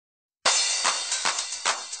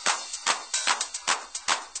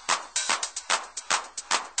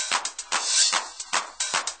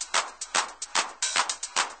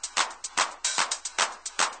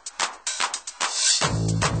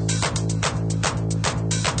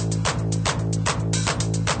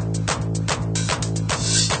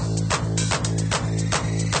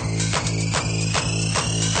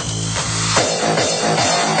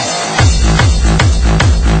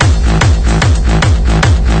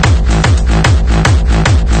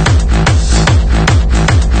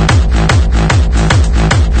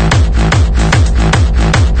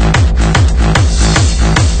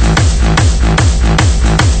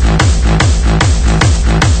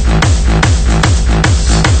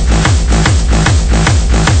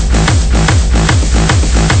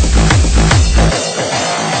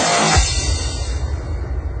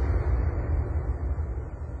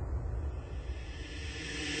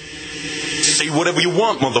whatever you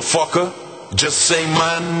want, motherfucker. Just say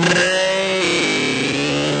my name.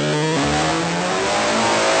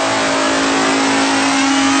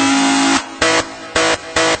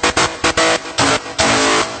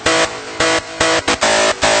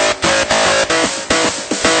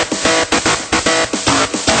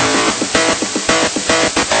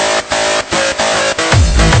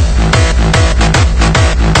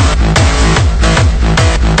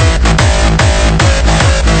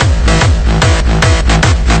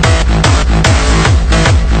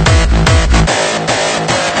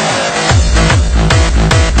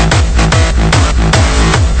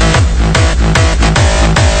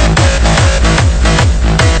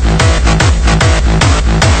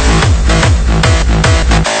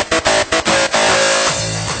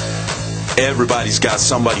 Everybody's got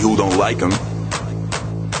somebody who don't like them.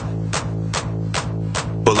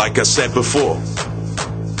 But like I said before,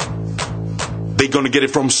 they gonna get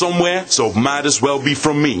it from somewhere, so it might as well be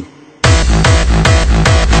from me.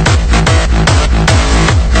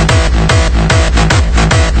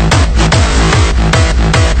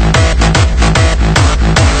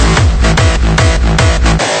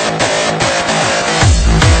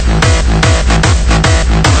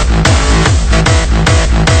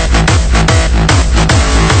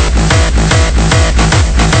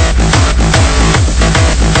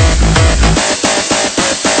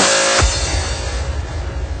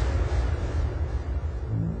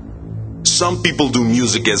 Some people do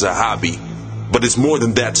music as a hobby, but it's more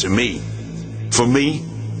than that to me. For me,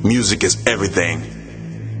 music is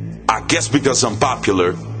everything. I guess because I'm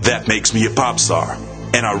popular, that makes me a pop star.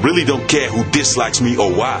 And I really don't care who dislikes me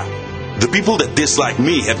or why. The people that dislike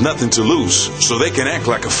me have nothing to lose, so they can act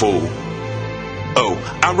like a fool.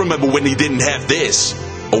 Oh, I remember when he didn't have this,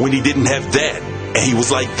 or when he didn't have that, and he was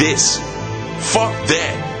like this. Fuck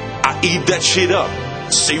that. I eat that shit up.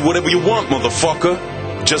 Say whatever you want, motherfucker.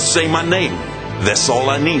 Just say my name. That's all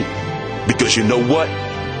I need. Because you know what?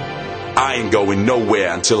 I ain't going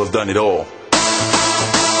nowhere until I've done it all.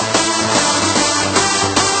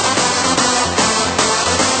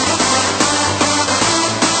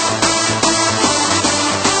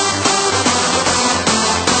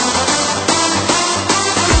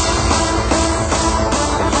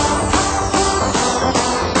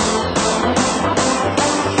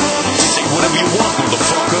 Say whatever you want,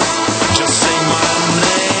 motherfucker. Just say my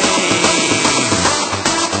name.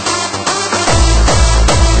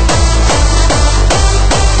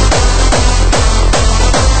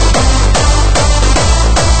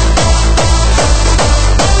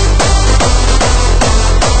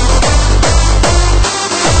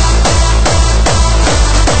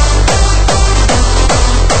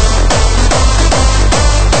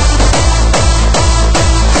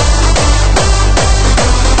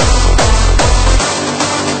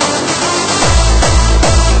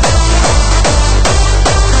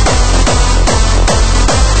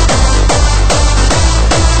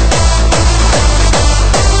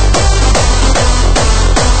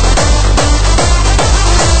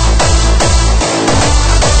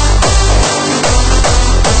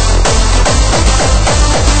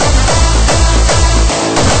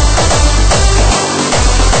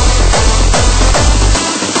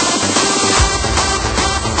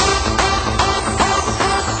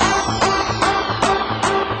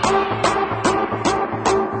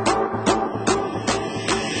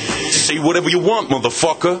 Say whatever you want,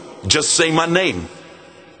 motherfucker. Just say my name.